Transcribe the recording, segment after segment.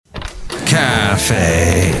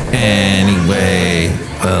Café Anyway.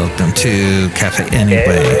 Welcome to Café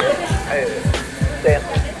Anyway.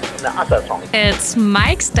 It's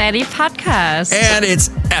Mike's Daily Podcast. And it's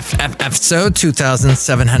episode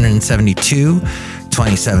 2772,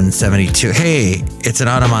 2772. Hey, it's an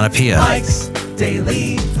onomatopoeia. Mike's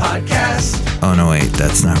Daily Podcast. Oh, no, wait,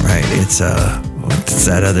 that's not right. It's what's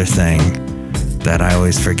that other thing that I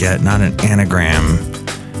always forget? Not an anagram,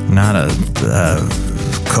 not a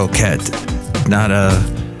coquette, not a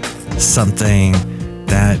something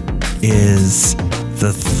that is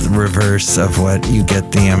the reverse of what you get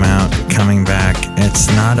the amount coming back. It's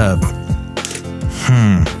not a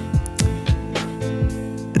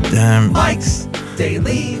Mike's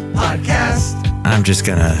Daily Podcast. I'm just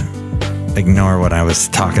gonna ignore what I was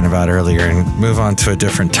talking about earlier and move on to a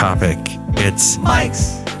different topic. It's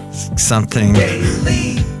Mike's something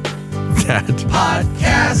Daily that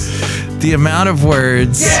Podcast. the amount of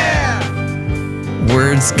words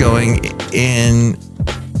going in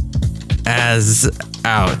as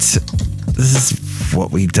out. This is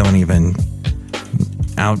what we don't even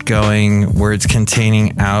outgoing, words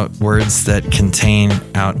containing out, words that contain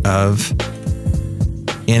out of.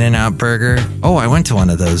 In-N-Out Burger. Oh, I went to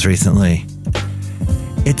one of those recently.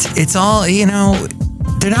 It's all,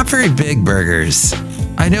 they're not very big burgers.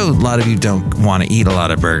 I know a lot of you don't want to eat a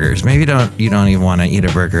lot of burgers. Maybe you don't even want to eat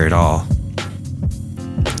a burger at all.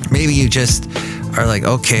 Maybe you just are like,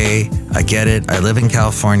 okay, I get it. I live in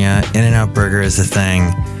California. In-N-Out Burger is a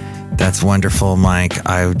thing. That's wonderful, Mike.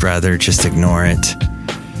 I would rather just ignore it.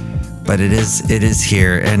 But it is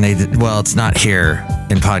here. And it's not here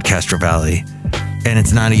in Podcaster Valley. And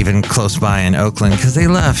it's not even close by in Oakland because they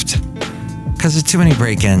left. Because there's too many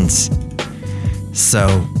break-ins.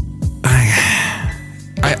 So,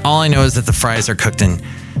 all I know is that the fries are cooked in,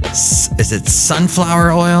 is it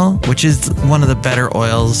sunflower oil? Which is one of the better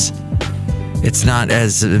oils. It's not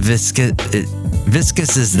as viscous.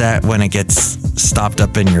 Viscous is that when it gets stopped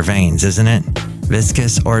up in your veins, isn't it?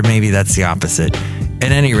 Viscous, or maybe that's the opposite.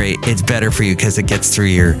 At any rate, it's better for you because it gets through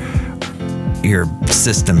your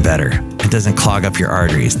system better. It doesn't clog up your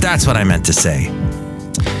arteries. That's what I meant to say.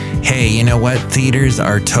 Hey, you know what? Theaters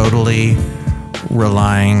are totally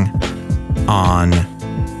relying on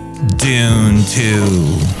Dune 2.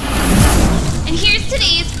 And here's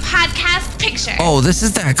today's podcast picture. Oh, this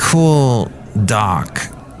is that cool dock,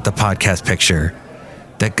 the podcast picture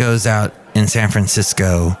that goes out in San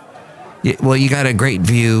Francisco. Well, you got a great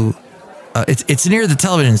view. It's near the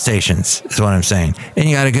television stations, is what I'm saying. And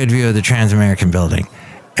you got a good view of the Trans-American Building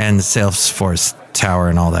and the Salesforce Tower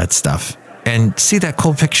and all that stuff. And see that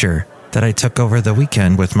cool picture that I took over the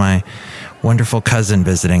weekend with my wonderful cousin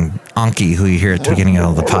visiting, Anki, who you hear at the beginning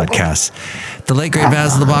of the podcast. The late, great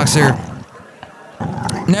Basil the Boxer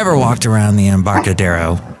never walked around the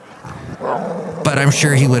Embarcadero, but I'm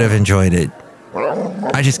sure he would have enjoyed it.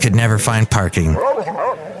 I just could never find parking.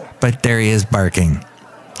 But there he is barking.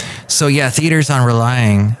 So yeah, theaters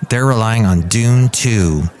they're relying on Dune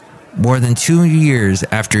 2. More than 2 years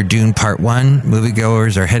after Dune Part 1,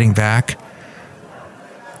 moviegoers are heading back.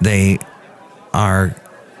 They are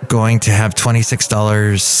going to have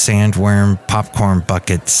 $26 sandworm popcorn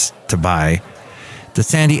buckets to buy. The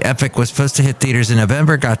Sandy Epic was supposed to hit theaters in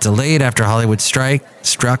November, got delayed after Hollywood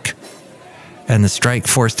struck, and the strike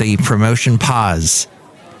forced a promotion pause.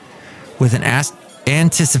 With an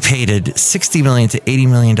anticipated $60 million to $80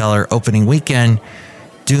 million opening weekend,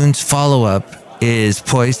 Dune's follow-up is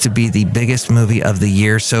poised to be the biggest movie of the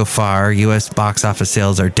year so far. U.S. box office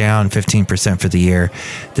sales are down 15% for the year,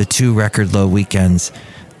 the 2 record low weekends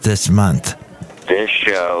this month. This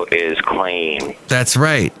show is clean. That's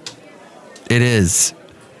right. It is.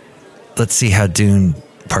 Let's see how Dune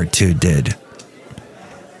Part 2 did.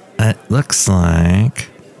 It looks like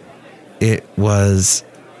it revived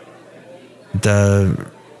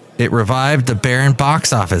the barren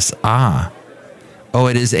box office. Oh,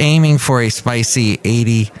 it is aiming for a spicy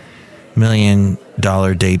 $80 million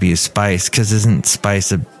debut. Spice, because isn't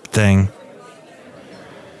Spice a thing?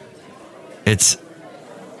 It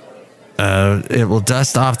will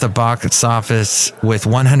dust off the box office with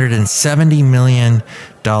 $170 million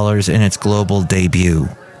in its global debut,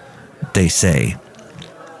 they say.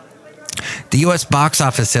 The U.S. box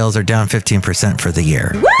office sales are down 15% for the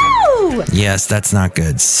year. Woo! Yes, that's not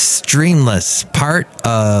good. Streamless, Part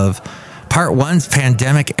 1's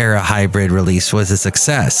pandemic-era hybrid release was a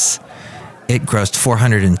success. It grossed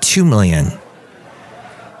 $402 million.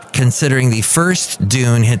 Considering the first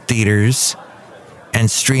Dune hit theaters and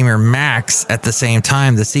streamer Max at the same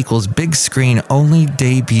time, the sequel's big screen only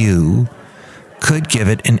debut could give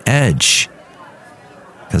it an edge.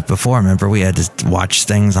 Because before, remember, we had to watch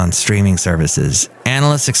things on streaming services.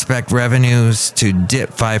 Analysts expect revenues to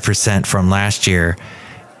dip 5% from last year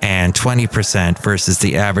and 20% versus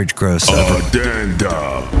the average gross of...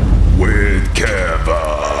 Addenda with Kevin.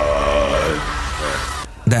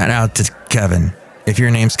 That out to Kevin. If your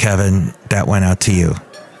name's Kevin, that went out to you.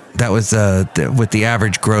 That was with the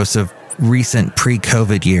average gross of recent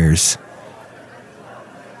pre-COVID years.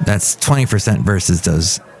 That's 20% versus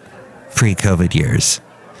those pre-COVID years.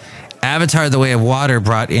 Avatar: The Way of Water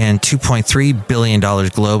brought in $2.3 billion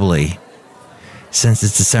globally since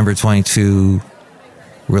its December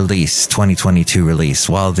 2022 release,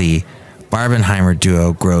 while the Barbenheimer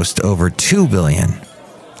duo grossed over $2 billion.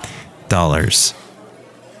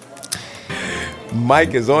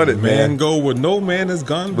 Mike is on it, man. Go where no man has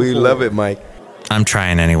gone before. We love it, Mike. I'm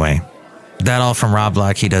trying anyway. That all from Rob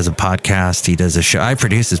Black. He does a podcast. He does a show. I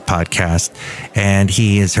produce his podcast, and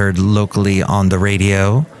he is heard locally on the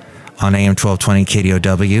radio on AM 1220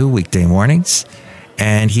 KDOW weekday mornings.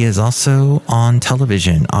 And he is also on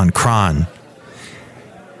television on Kron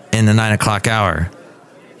in the 9 o'clock hour.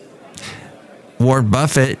 Warren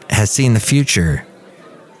Buffett has seen the future.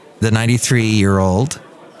 The 93-year-old,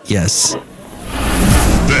 yes.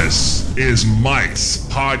 This is Mike's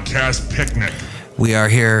Podcast Picnic. We are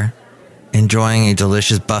here enjoying a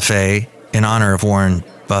delicious buffet in honor of Warren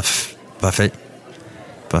Buffett.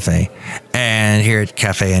 And here at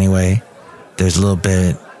Café Anyway, there's a little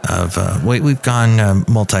bit of, we've gone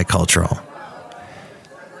multicultural.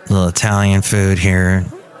 A little Italian food here,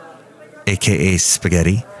 a.k.a.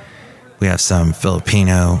 spaghetti. We have some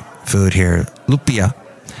Filipino food here, lumpia.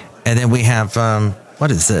 And then we have, what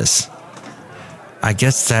is this? I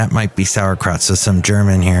guess that might be sauerkraut, so some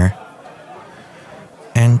German here.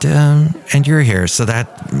 And you're here, so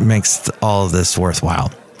that makes all of this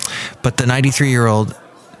worthwhile. But the 93-year-old,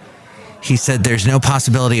 he said there's no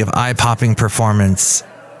possibility of eye-popping performance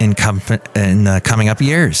in coming up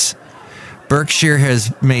years. Berkshire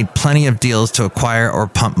has made plenty of deals to acquire or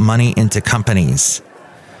pump money into companies.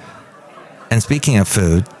 And speaking of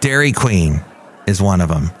food, Dairy Queen is one of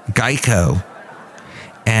them. Geico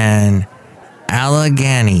and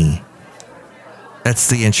Allegheny.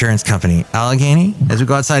 That's the insurance company. Allegheny? As we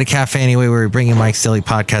go outside a Café Anyway, we're bringing Mike's Daily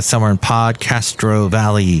Podcast somewhere in Podcastro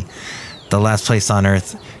Valley, the last place on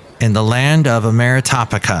earth, in the land of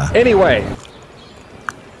Ameritopica. Anyway.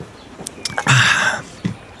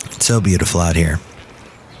 It's so beautiful out here.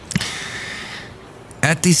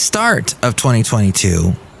 At the start of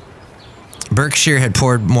 2022, Berkshire had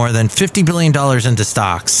poured more than $50 billion into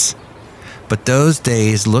stocks, but those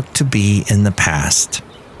days look to be in the past.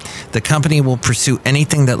 The company will pursue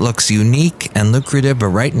anything that looks unique and lucrative, but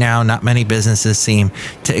right now, not many businesses seem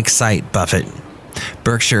to excite Buffett.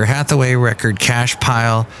 Berkshire Hathaway record cash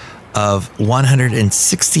pile of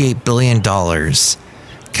 $168 billion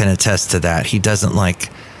can attest to that. He doesn't like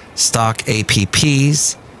stock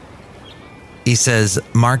APPs. He says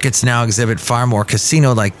markets now exhibit far more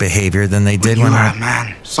casino-like behavior than they did when you're a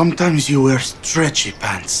man. Sometimes you wear stretchy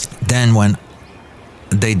pants. Than when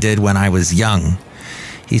they did when I was young.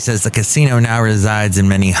 He says the casino now resides in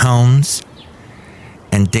many homes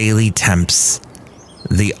and daily tempts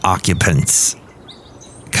the occupants.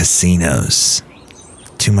 Casinos.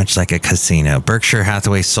 Too much like a casino. Berkshire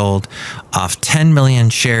Hathaway sold off 10 million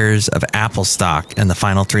shares of Apple stock in the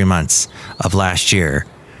final 3 months of last year,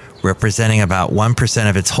 representing about 1%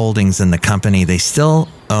 of its holdings in the company. They still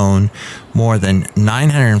own more than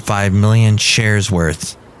 905 million shares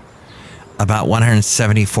worth, about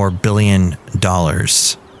 $174 billion.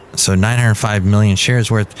 So 905 million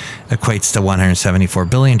shares worth equates to $174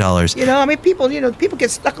 billion. You know, I mean, people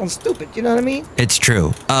get stuck on stupid. You know what I mean? It's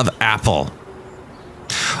true. Of Apple.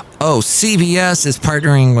 Oh, CVS is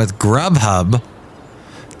partnering with Grubhub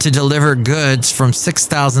to deliver goods from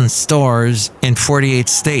 6,000 stores in 48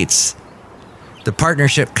 states. The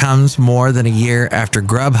partnership comes more than a year after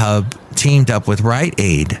Grubhub teamed up with Rite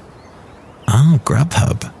Aid. Oh,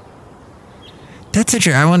 Grubhub. That's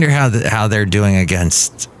interesting. I wonder how they're doing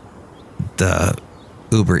against the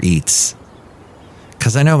Uber Eats.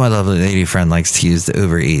 Because I know my lovely lady friend likes to use the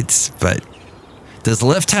Uber Eats, but does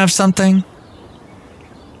Lyft have something?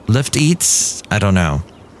 Lyft Eats? I don't know.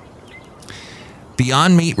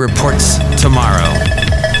 Beyond Meat reports tomorrow.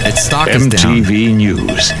 Its stock is down. MTV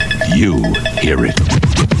News. You hear it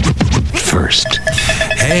first.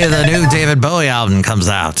 Hey, the new David Bowie album comes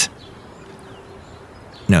out.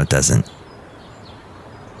 No, it doesn't.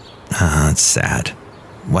 It's sad.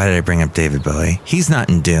 Why did I bring up David Bowie? He's not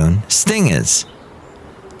in Dune. Sting is.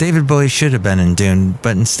 David Bowie should have been in Dune,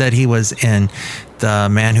 but instead he was in The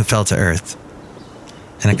Man Who Fell to Earth.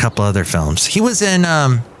 and a couple other films. He was in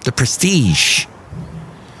The Prestige.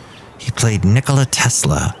 He played Nikola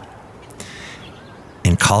Tesla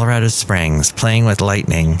in Colorado Springs, Playing with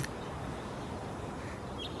Lightning.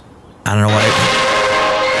 I don't know why.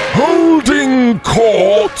 Holding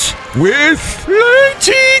court with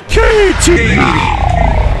Lady Katie.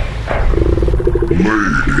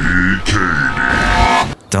 Lady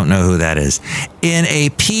Katie. Don't know who that is. In a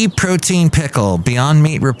pea protein pickle, Beyond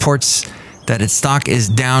Meat reports that its stock is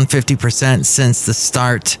down 50% since the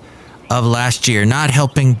start of last year, not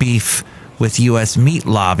helping beef with U.S. meat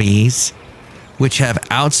lobbies, which have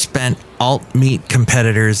outspent alt meat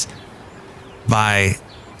competitors by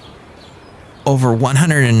over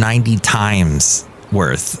 190 times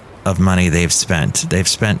worth of money they've spent. They've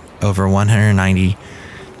spent over 190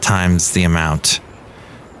 times the amount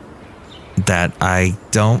that I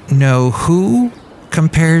don't know who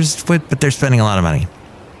compares with, but they're spending a lot of money.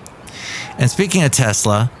 And speaking of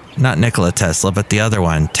Tesla, not Nikola Tesla, but the other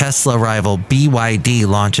one, Tesla rival BYD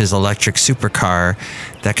launches electric supercar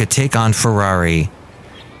that could take on Ferrari.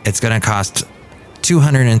 It's going to cost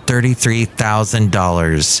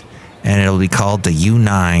 $233,000, and it'll be called the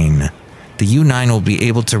U9. The U9 will be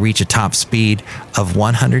able to reach a top speed of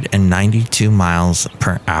 192 miles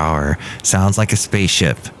per hour. Sounds like a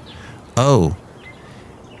spaceship. Oh,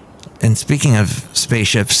 and speaking of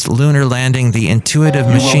spaceships, lunar landing, the intuitive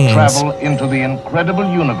machines. Travel into the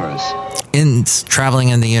incredible universe. Traveling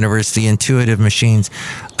in the universe, the intuitive machines.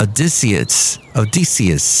 Odysseus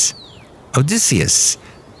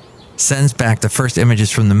sends back the first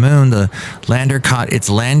images from the moon. The lander caught its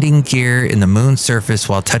landing gear in the moon's surface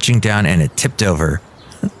while touching down, and it tipped over.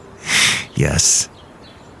 Yes,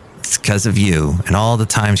 it's because of you and all the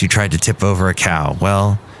times you tried to tip over a cow.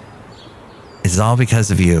 Well, it's all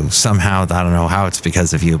because of you. Somehow, I don't know how it's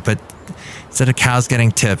because of you, but instead of cows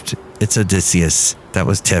getting tipped, it's Odysseus that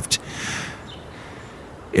was tipped.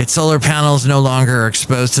 Its solar panels no longer are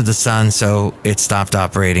exposed to the sun, so it stopped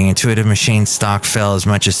operating. Intuitive Machines stock fell as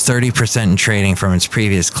much as 30% in trading from its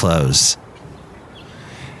previous close.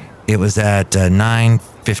 It was at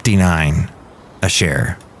 $9.59 a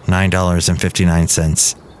share.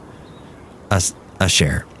 $9.59 a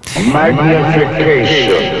share.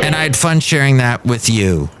 Magnification. And I had fun sharing that with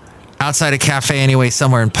you. Outside a Café Anyway,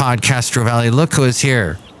 somewhere in Podcastro Valley. Look who is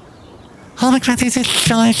here. Hello, Mike Matthews. It's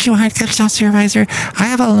Chely Shoehart, Capsule Supervisor. I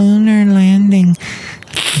have a lunar landing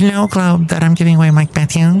snow globe that I'm giving away, Mike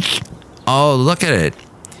Matthews. Oh, look at it.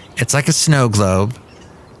 It's like a snow globe,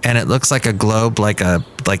 and it looks like a globe like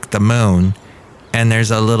the moon, and there's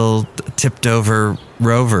a little tipped over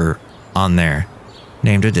rover on there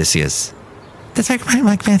named Odysseus. That's right,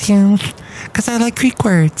 Mike Matthews, because I like Greek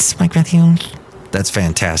words, Mike Matthews. That's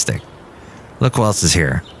fantastic. Look who else is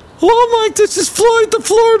here. Hello, Mike. This is Floyd the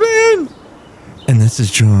Floorman. And this is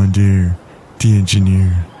John Deere, the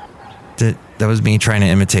engineer. That was me trying to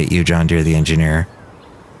imitate you, John Deere, the engineer.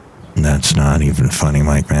 That's not even funny,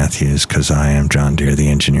 Mike Matthews, because I am John Deere, the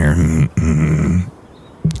engineer. Mm-mm.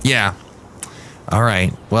 Yeah. All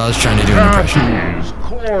right. Well, I was trying to do an impression.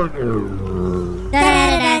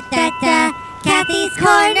 Kathy's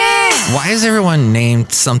Corner. Why is everyone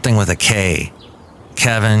named something with a K?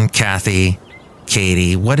 Kevin, Kathy,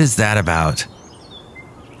 Katie. What is that about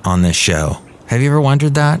on this show? Have you ever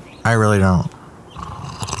wondered that? I really don't.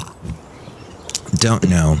 Don't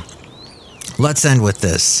know. Let's end with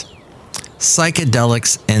this.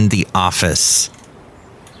 Psychedelics in the office.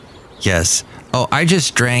 Yes. Oh, I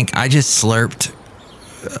just slurped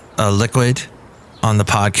a liquid on the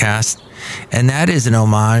podcast. And that is an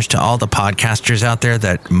homage to all the podcasters out there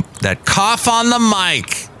that cough on the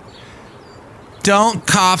mic. Don't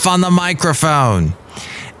cough on the microphone.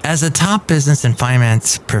 As a top business and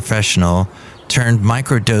finance professional turned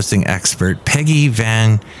microdosing expert, Peggy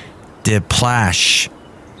Van de Plash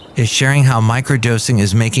is sharing how microdosing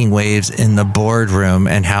is making waves in the boardroom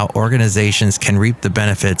and how organizations can reap the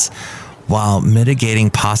benefits while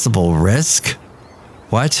mitigating possible risk.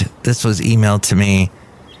 What? This was emailed to me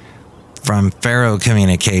from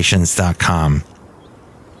pharaohcommunications.com.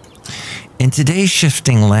 In today's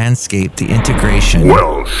shifting landscape, the integration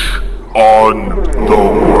Welsh on the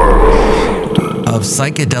world of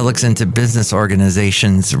psychedelics into business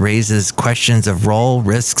organizations raises questions of role,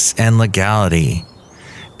 risks, and legality.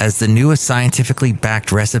 As the newest scientifically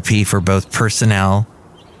backed recipe for both personal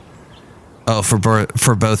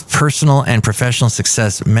and professional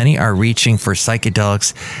success, many are reaching for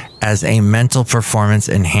psychedelics as a mental performance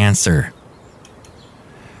enhancer.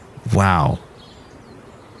 Wow.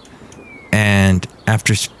 And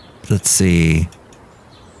after, let's see,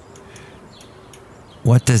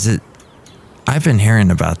 what does it, I've been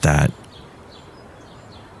hearing about that.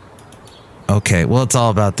 Okay, well, it's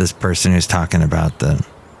all about this person who's talking about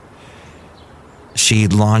she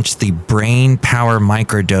launched the Brain Power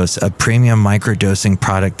Microdose, a premium microdosing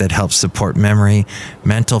product that helps support memory,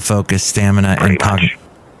 mental focus, stamina, and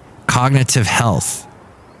cognitive health,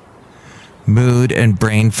 mood, and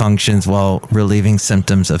brain functions while relieving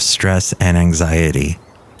symptoms of stress and anxiety.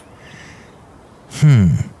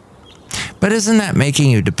 But isn't that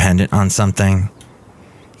making you dependent on something?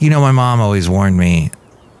 You know, my mom always warned me,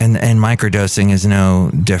 and microdosing is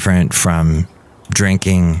no different from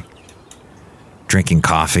drinking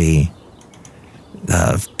coffee,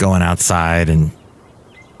 going outside and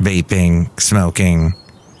vaping, smoking,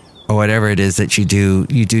 or whatever it is that you do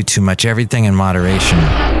too much. Everything in moderation.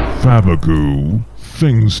 Fabagoo,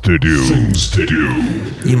 things to do.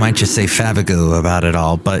 You might just say fabagoo about it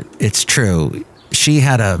all, but it's true. She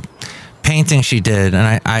had a painting she did,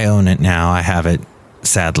 and I own it now. I have it,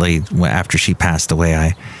 sadly, after she passed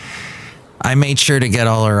away. I made sure to get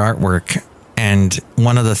all her artwork, and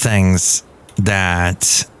one of the things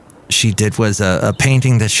that she did was a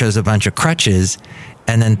painting that shows a bunch of crutches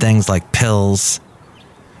and then things like pills,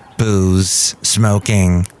 booze,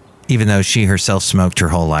 smoking, even though she herself smoked her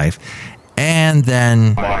whole life. And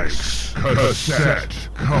then Mike's cassette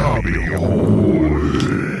copy.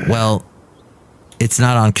 Well, it's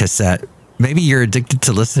not on cassette. Maybe you're addicted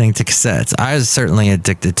to listening to cassettes. I was certainly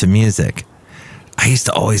addicted to music. I used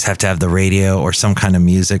to always have to have the radio or some kind of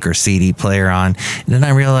music or CD player on. And then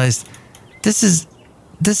I realized this is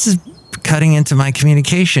cutting into my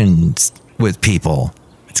communications with people.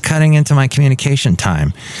 It's cutting into my communication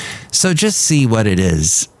time. So just see what it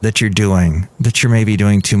is that you're doing, that you're maybe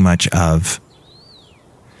doing too much of.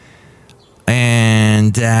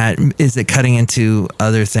 And is it cutting into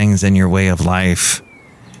other things in your way of life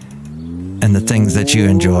and the things that you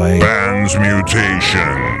enjoy? Bands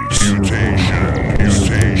mutations.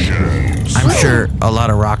 I'm sure a lot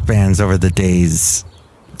of rock bands over the days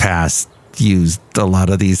past used a lot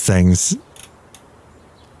of these things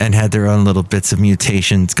and had their own little bits of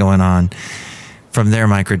mutations going on from their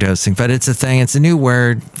microdosing. But it's a thing. It's a new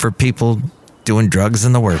word for people doing drugs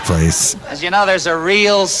in the workplace. As you know, there's a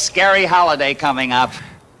real scary holiday coming up.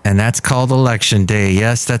 And that's called Election Day.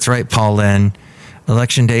 Yes, that's right, Paul Lynn.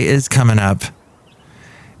 Election Day is coming up.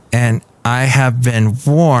 And I have been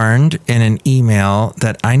warned in an email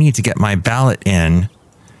that I need to get my ballot in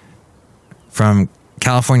from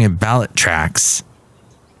California Ballot Tracks.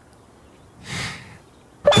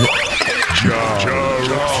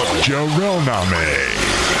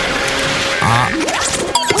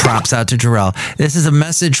 Props out to Jarrell. This is a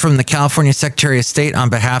message from the California Secretary of State on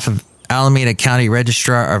behalf of Alameda County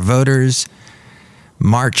Registrar of Voters.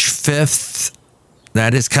 March 5th.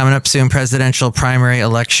 That is coming up soon. Presidential primary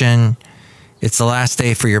election. It's the last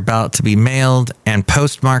day for your ballot to be mailed and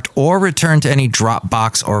postmarked or returned to any drop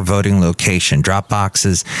box or voting location. Drop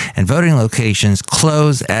boxes and voting locations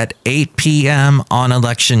close at 8 p.m. on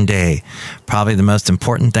Election Day. Probably the most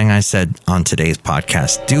important thing I said on today's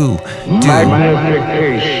podcast.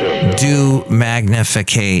 Do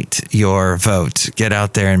magnificate your vote. Get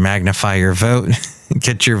out there and magnify your vote.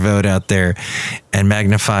 Get your vote out there and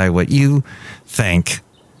magnify what you think.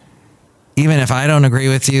 Even if I don't agree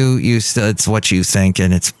with you, it's what you think,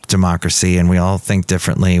 and it's democracy, and we all think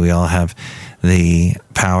differently. We all have the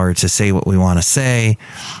power to say what we want to say.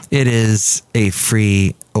 It is a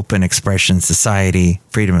free, open expression society,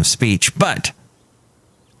 freedom of speech. But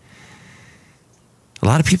a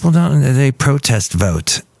lot of people they protest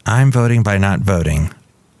vote. I'm voting by not voting.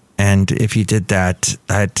 And if you did that,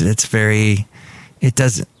 it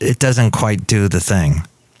doesn't quite do the thing.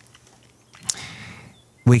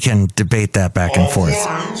 We can debate that back and forth.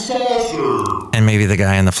 And maybe the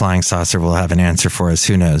guy in the flying saucer will have an answer for us.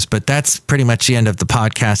 Who knows? But that's pretty much the end of the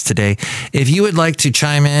podcast today. If you would like to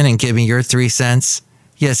chime in and give me your 3 cents,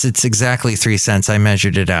 yes, it's exactly 3 cents. I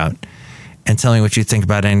measured it out. And tell me what you think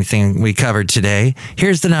about anything we covered today.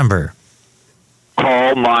 Here's the number.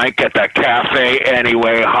 Call Mike at the Café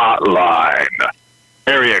Anyway hotline.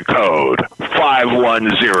 Area code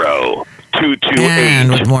 510. And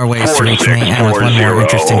with more ways to reach me, and with one more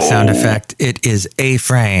interesting sound effect, it is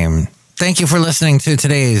A-Frame. Thank you for listening to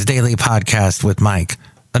today's daily podcast with Mike.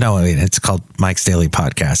 Oh, no, wait, it's called Mike's Daily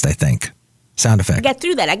Podcast, I think. Sound effect. I got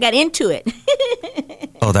through that. I got into it.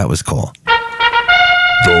 Oh, that was cool.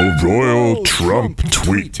 The Royal Trump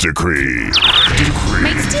Tweet Decree.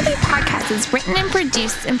 Mike's Daily Podcast is written and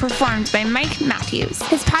produced and performed by Mike Matthews.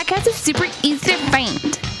 His podcast is super easy to find.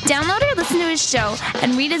 Download or listen to his show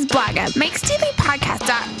and read his blog at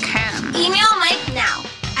mikesdailypodcast.com. Email Mike now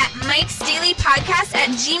at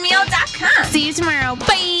mikesdailypodcast@gmail.com. See you tomorrow.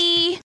 Bye.